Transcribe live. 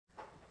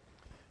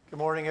Good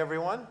morning,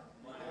 everyone.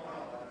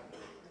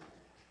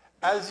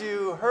 As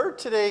you heard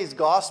today's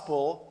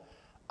gospel,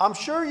 I'm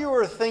sure you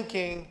were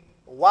thinking,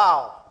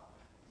 wow,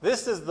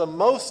 this is the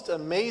most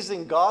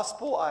amazing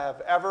gospel I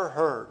have ever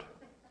heard.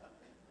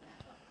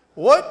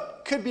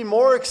 What could be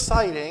more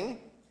exciting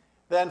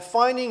than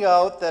finding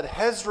out that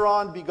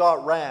Hezron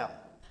begot Ram,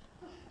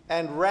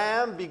 and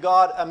Ram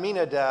begot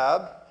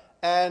Aminadab,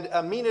 and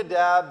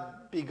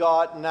Aminadab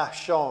begot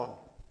Nahshon?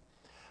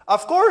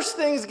 Of course,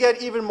 things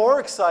get even more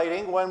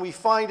exciting when we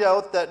find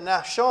out that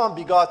Nahshon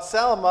begot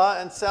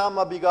Salma, and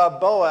Salma begot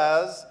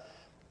Boaz,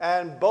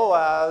 and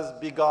Boaz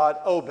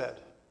begot Obed.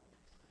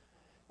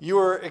 You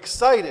were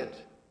excited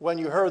when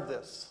you heard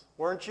this,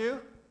 weren't you?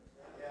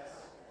 Yes.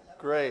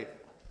 Great.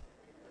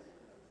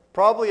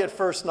 Probably at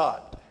first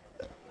not.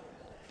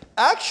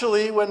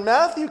 Actually, when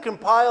Matthew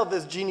compiled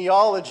this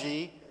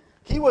genealogy,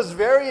 he was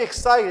very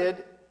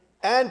excited,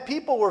 and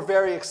people were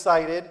very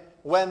excited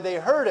when they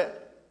heard it.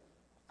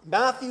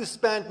 Matthew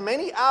spent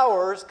many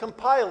hours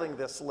compiling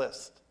this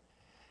list.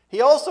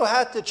 He also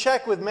had to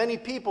check with many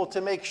people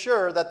to make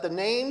sure that the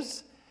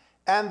names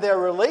and their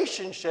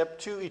relationship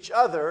to each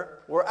other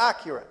were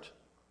accurate.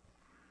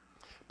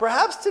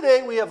 Perhaps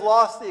today we have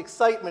lost the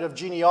excitement of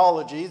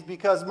genealogies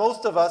because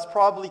most of us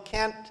probably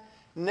can't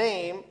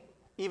name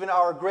even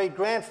our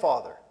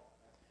great-grandfather.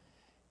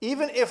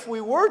 Even if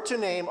we were to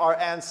name our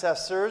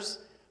ancestors,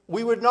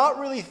 we would not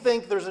really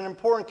think there's an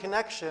important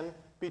connection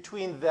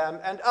between them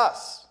and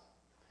us.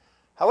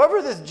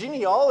 However, this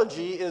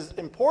genealogy is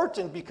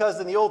important because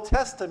in the Old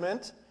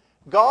Testament,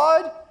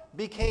 God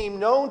became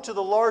known to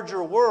the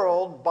larger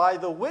world by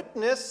the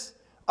witness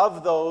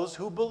of those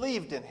who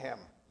believed in him.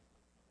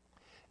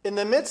 In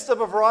the midst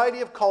of a variety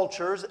of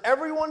cultures,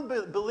 everyone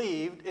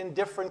believed in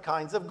different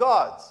kinds of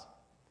gods.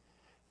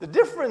 The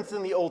difference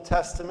in the Old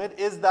Testament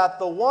is that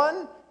the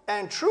one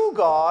and true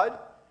God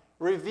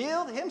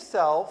revealed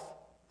himself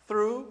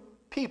through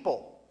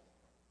people.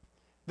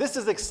 This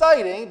is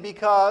exciting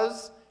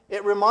because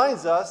it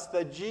reminds us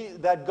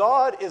that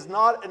God is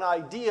not an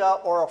idea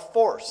or a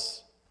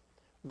force.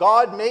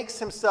 God makes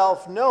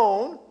himself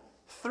known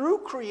through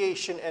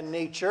creation and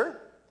nature,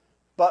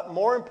 but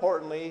more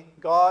importantly,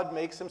 God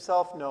makes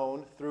himself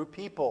known through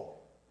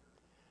people.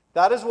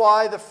 That is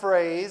why the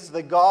phrase,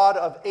 the God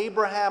of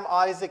Abraham,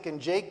 Isaac, and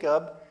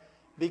Jacob,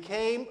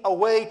 became a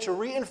way to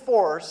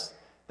reinforce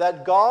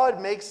that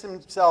God makes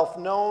himself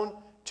known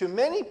to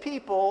many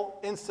people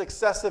in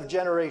successive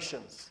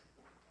generations.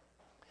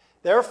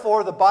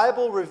 Therefore, the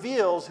Bible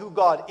reveals who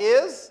God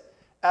is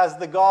as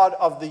the God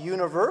of the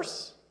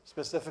universe,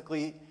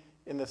 specifically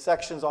in the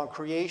sections on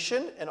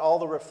creation and all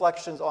the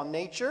reflections on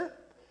nature.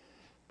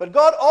 But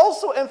God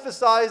also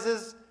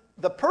emphasizes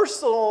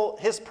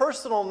his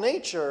personal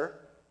nature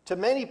to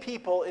many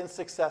people in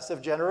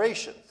successive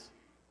generations.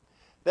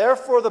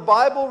 Therefore, the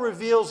Bible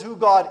reveals who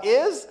God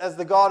is as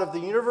the God of the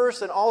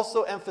universe and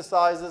also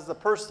emphasizes the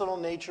personal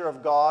nature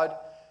of God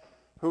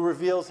who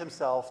reveals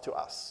himself to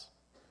us.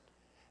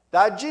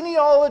 That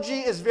genealogy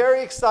is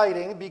very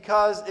exciting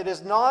because it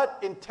is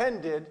not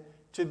intended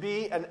to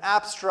be an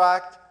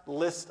abstract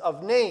list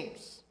of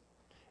names.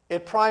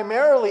 It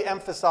primarily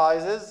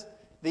emphasizes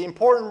the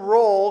important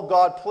role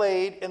God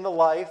played in the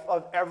life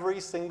of every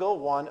single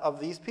one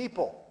of these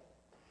people.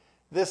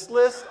 This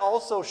list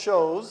also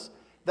shows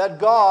that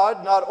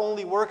God not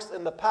only works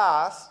in the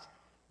past,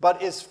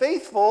 but is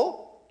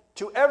faithful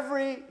to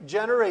every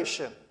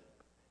generation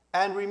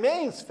and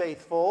remains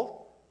faithful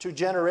to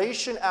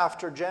generation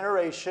after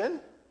generation,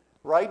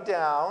 right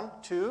down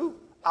to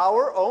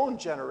our own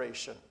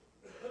generation.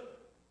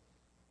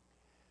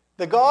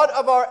 The God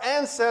of our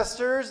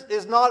ancestors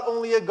is not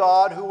only a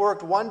God who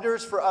worked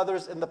wonders for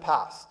others in the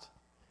past,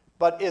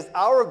 but is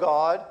our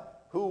God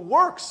who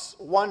works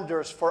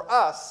wonders for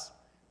us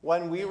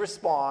when we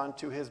respond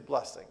to his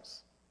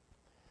blessings.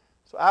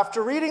 So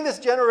after reading this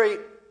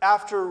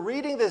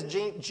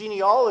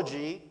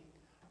genealogy,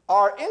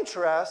 our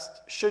interest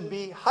should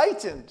be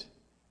heightened,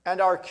 and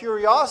our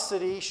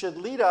curiosity should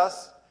lead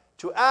us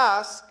to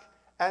ask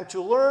and to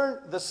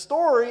learn the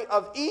story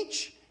of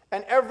each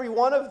and every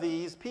one of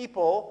these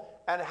people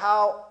and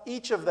how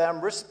each of them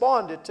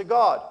responded to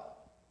God.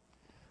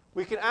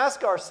 We can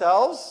ask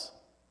ourselves,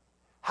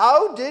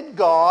 how did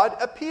God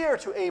appear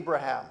to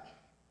Abraham?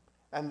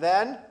 And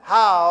then,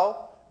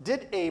 how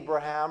did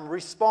Abraham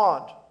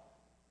respond?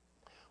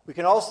 We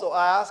can also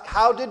ask,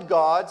 how did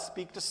God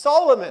speak to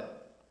Solomon?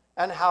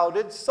 And how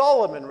did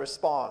Solomon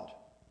respond?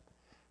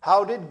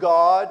 How did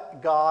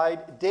God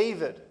guide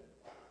David?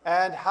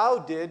 And how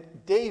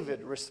did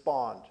David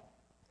respond?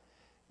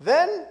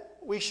 Then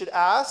we should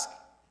ask,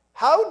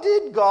 how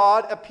did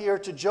God appear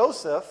to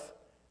Joseph?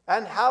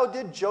 And how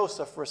did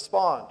Joseph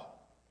respond?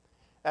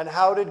 And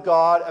how did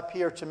God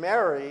appear to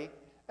Mary?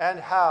 And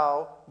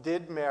how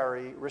did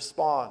Mary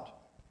respond?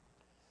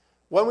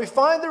 When we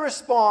find the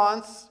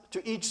response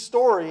to each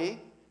story,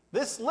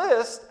 this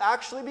list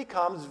actually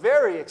becomes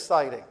very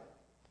exciting.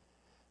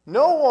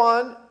 No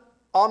one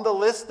on the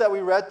list that we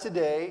read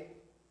today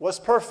was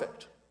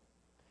perfect.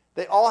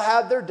 They all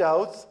had their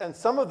doubts, and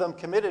some of them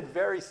committed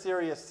very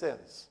serious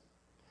sins.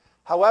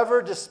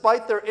 However,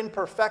 despite their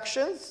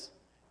imperfections,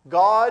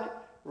 God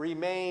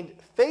remained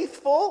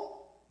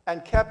faithful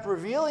and kept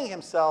revealing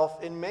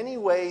himself in many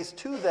ways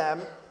to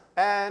them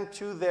and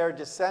to their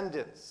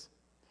descendants.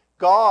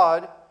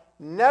 God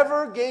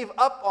never gave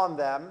up on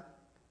them,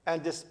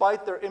 and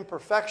despite their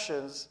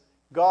imperfections,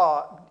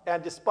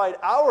 despite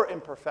our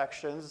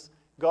imperfections,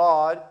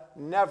 God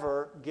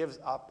never gives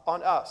up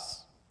on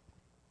us.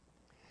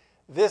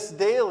 This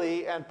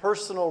daily and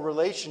personal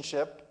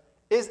relationship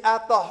is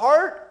at the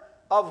heart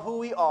of who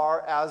we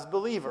are as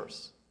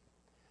believers.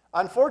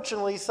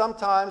 Unfortunately,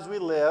 sometimes we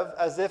live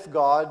as if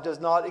God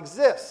does not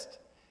exist,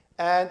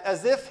 and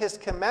as if his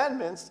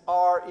commandments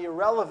are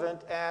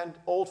irrelevant and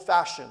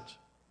old-fashioned.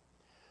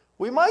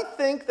 We might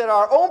think that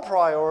our own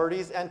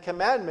priorities and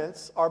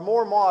commandments are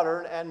more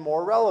modern and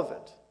more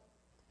relevant.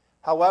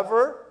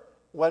 However,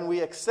 when we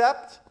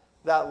accept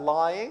that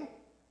lying,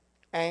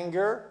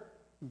 anger,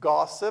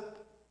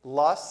 gossip,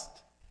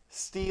 lust,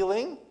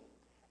 stealing,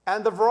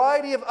 and the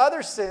variety of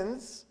other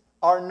sins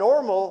are a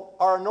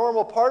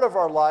normal part of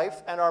our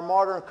life and our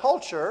modern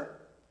culture,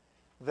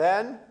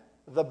 then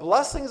the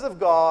blessings of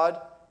God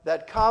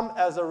that come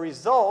as a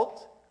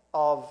result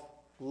of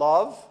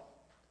love,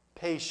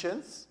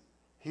 patience,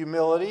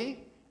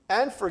 humility,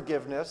 and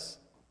forgiveness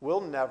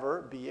will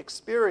never be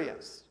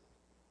experienced.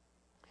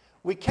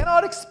 We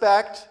cannot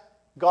expect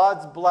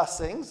God's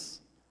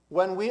blessings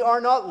when we are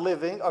not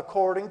living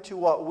according to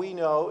what we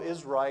know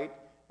is right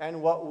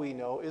and what we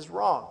know is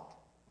wrong.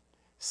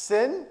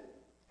 Sin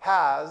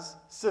has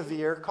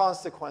severe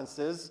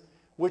consequences,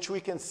 which we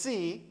can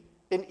see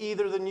in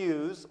either the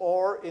news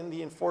or in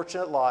the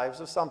unfortunate lives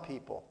of some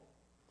people.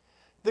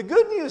 The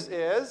good news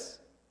is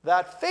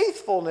that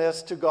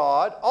faithfulness to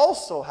God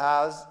also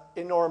has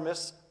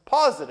enormous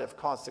positive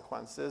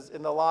consequences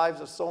in the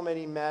lives of so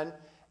many men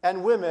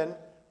and women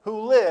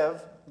who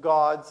live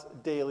God's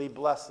daily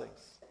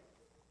blessings.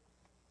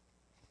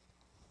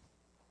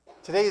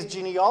 Today's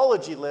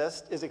genealogy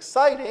list is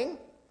exciting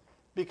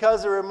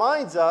because it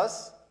reminds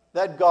us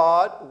that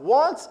God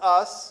wants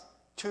us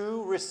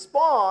to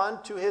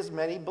respond to his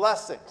many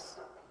blessings.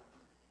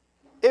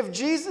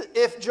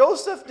 If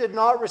Joseph did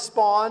not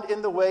respond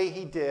in the way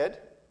he did,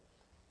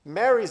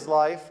 Mary's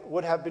life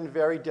would have been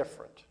very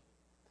different.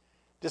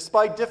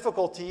 Despite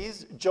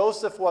difficulties,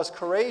 Joseph was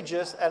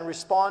courageous and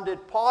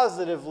responded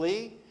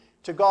positively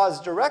to God's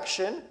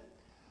direction.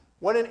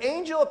 When an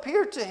angel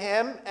appeared to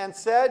him and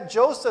said,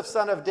 "Joseph,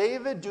 son of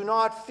David, do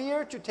not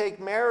fear to take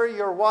Mary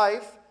your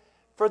wife,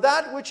 for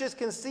that which is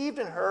conceived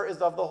in her is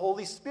of the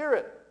Holy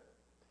Spirit.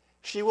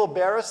 She will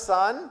bear a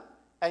son,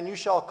 and you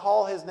shall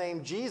call his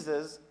name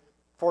Jesus,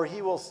 for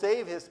he will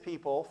save his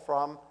people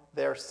from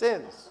their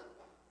sins."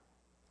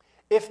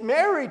 If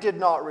Mary did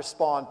not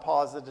respond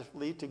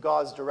positively to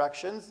God's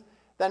directions,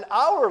 then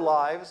our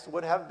lives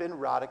would have been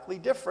radically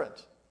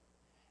different.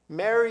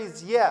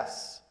 Mary's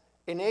yes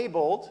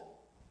enabled,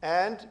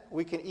 and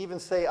we can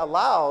even say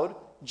allowed,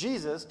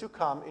 Jesus to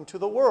come into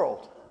the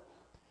world.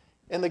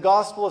 In the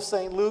Gospel of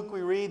St. Luke,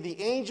 we read,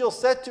 "The angel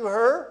said to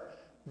her,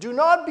 'Do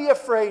not be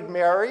afraid,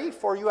 Mary,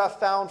 for you have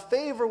found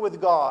favor with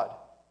God.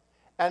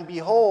 And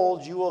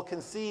behold, you will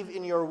conceive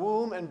in your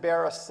womb and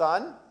bear a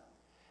son,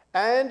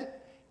 and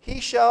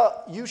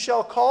you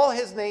shall call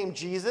his name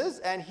Jesus,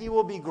 and he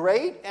will be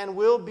great and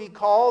will be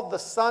called the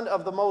Son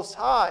of the Most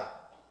High.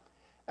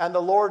 And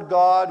the Lord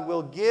God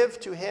will give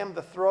to him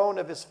the throne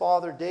of his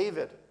father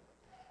David,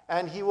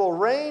 and he will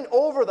reign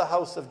over the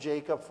house of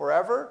Jacob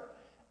forever,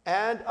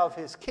 and of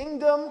his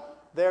kingdom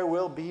there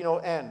will be no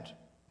end.'"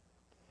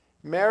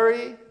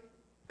 Mary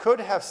could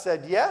have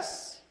said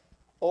yes,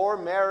 or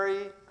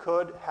Mary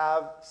could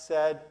have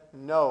said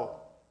no.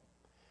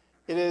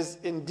 It is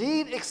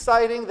indeed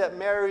exciting that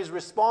Mary's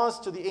response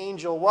to the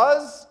angel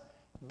was,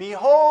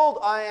 "Behold,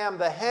 I am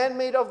the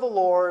handmaid of the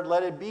Lord,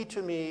 let it be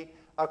to me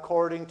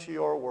according to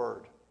your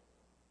word."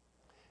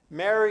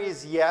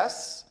 Mary's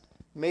yes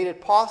made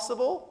it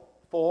possible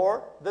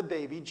for the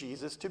baby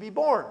Jesus to be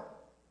born.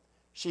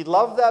 She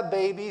loved that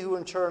baby, who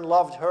in turn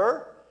loved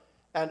her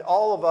and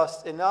all of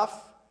us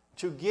enough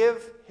to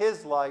give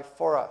his life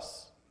for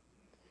us.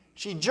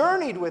 She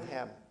journeyed with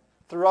him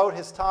throughout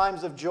his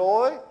times of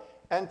joy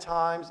and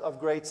times of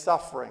great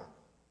suffering.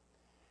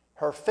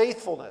 Her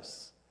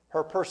faithfulness,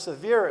 her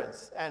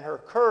perseverance, and her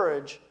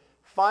courage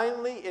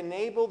finally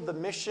enabled the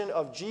mission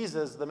of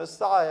Jesus, the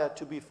Messiah,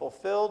 to be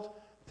fulfilled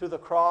through the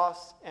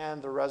cross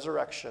and the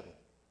resurrection.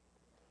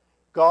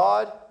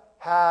 God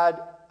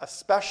had a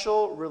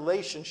special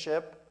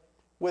relationship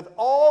with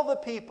all the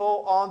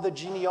people on the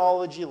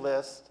genealogy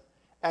list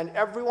and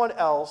everyone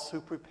else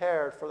who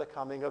prepared for the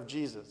coming of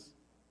Jesus.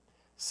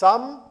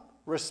 Some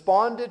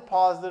responded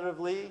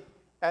positively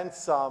and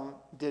some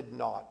did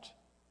not.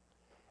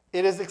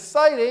 It is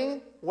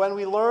exciting when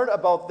we learn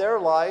about their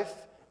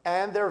life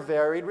and their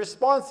varied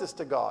responses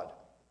to God.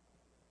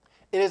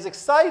 It is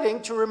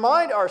exciting to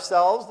remind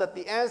ourselves that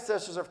the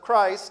ancestors of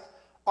Christ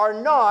are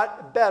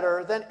not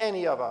better than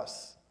any of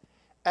us.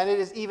 And it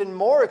is even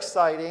more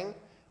exciting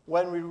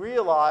when we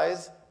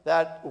realize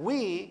that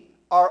we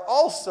are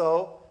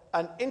also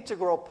an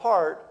integral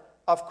part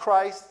of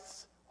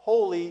Christ's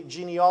holy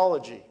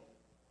genealogy.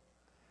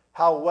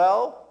 How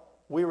well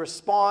we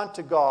respond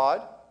to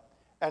God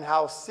and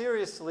how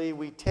seriously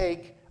we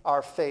take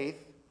our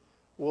faith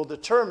will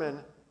determine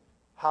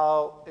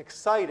how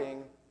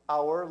exciting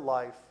our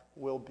life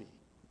will be.